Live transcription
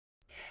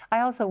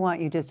I also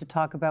want you just to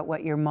talk about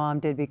what your mom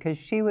did, because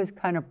she was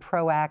kind of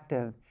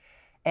proactive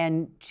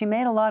and she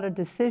made a lot of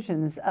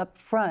decisions up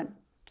front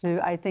to,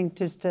 I think,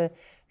 just to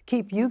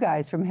keep you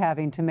guys from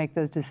having to make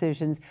those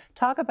decisions.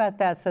 Talk about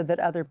that so that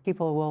other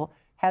people will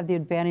have the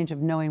advantage of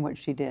knowing what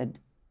she did.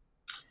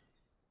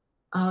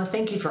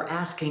 Thank you for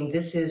asking.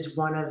 This is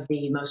one of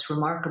the most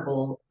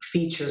remarkable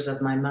features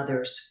of my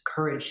mother's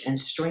courage and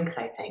strength,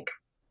 I think.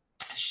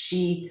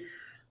 She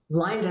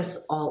lined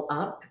us all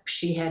up.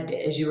 She had,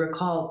 as you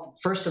recall,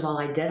 first of all,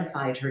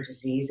 identified her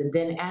disease. And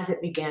then as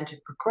it began to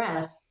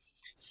progress,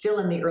 still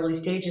in the early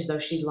stages, though,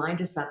 she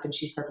lined us up and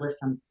she said,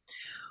 listen,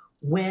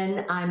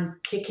 when I'm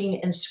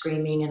kicking and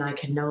screaming and I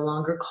can no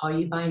longer call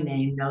you by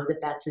name, know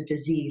that that's a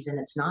disease and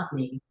it's not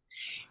me.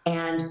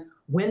 And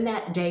when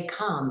that day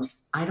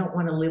comes, I don't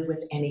want to live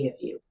with any of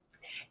you.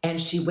 And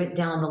she went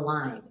down the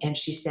line and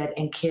she said,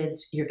 and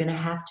kids, you're going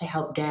to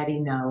help daddy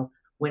know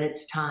when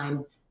it's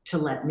time to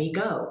let me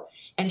go.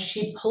 And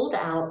she pulled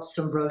out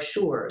some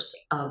brochures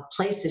of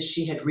places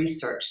she had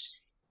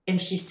researched.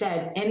 And she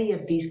said, any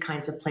of these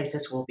kinds of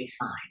places will be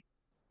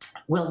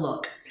fine. Well,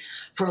 look,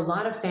 for a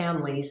lot of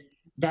families,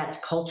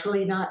 that's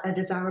culturally not a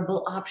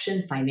desirable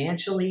option.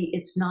 Financially,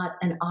 it's not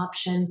an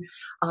option.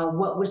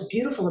 What was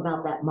beautiful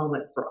about that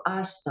moment for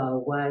us,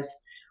 though, was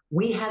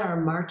we had our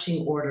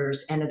marching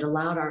orders and it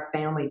allowed our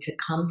family to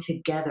come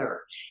together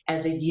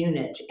as a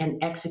unit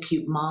and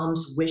execute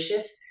mom's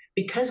wishes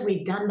because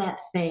we'd done that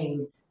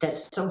thing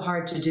that's so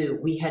hard to do.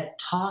 We had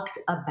talked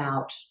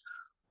about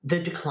the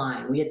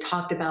decline. We had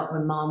talked about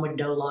when mom would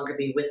no longer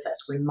be with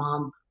us, when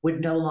mom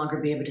would no longer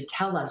be able to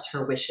tell us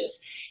her wishes.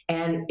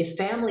 And if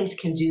families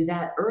can do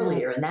that Mm.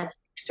 earlier, and that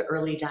speaks to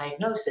early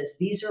diagnosis,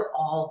 these are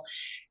all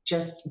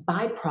just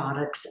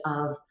byproducts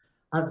of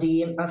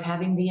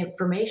having the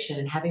information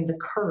and having the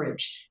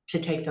courage to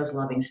take those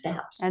loving And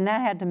steps.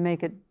 that had to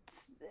make it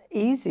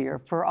easier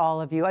for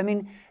all of you. I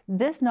mean,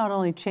 this not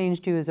only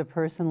changed you as a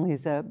person,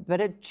 Leeza, but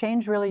it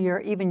changed really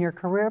even your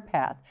career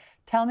path.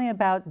 Tell me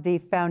about the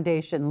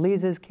foundation,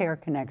 Leeza's Care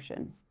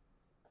Connection.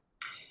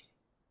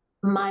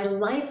 My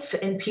life,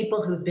 and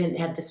people who've been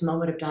at this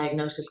moment of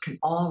diagnosis can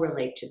all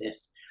relate to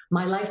this.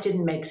 My life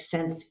didn't make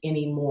sense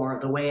anymore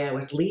the way I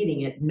was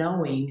leading it,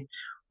 knowing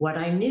what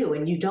I knew.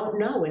 And you don't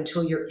know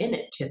until you're in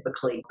it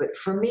typically. But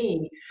for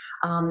me,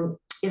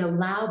 it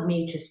allowed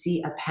me to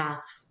see a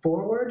path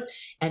forward.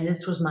 And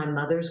this was my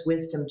mother's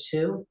wisdom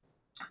too.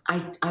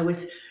 I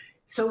was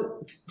so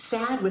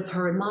sad with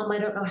her, and mom, I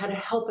don't know how to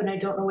help, and I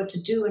don't know what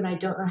to do, and I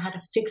don't know how to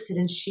fix it.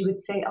 And she would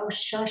say, oh,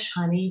 shush,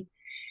 honey,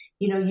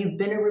 you know, you've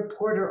been a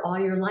reporter all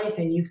your life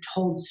and you've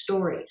told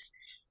stories.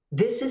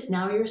 This is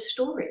now your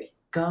story.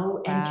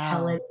 Go and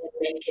tell Wow. it and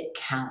make it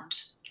count.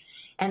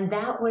 And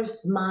that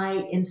was my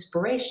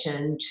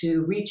inspiration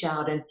to reach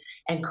out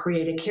and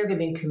create a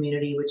caregiving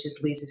community, which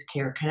is Leeza's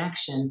Care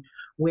Connection,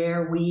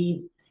 where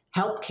we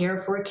help care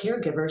for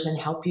caregivers and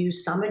help you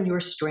summon your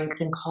strength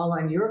and call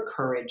on your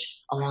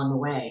courage along the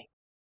way.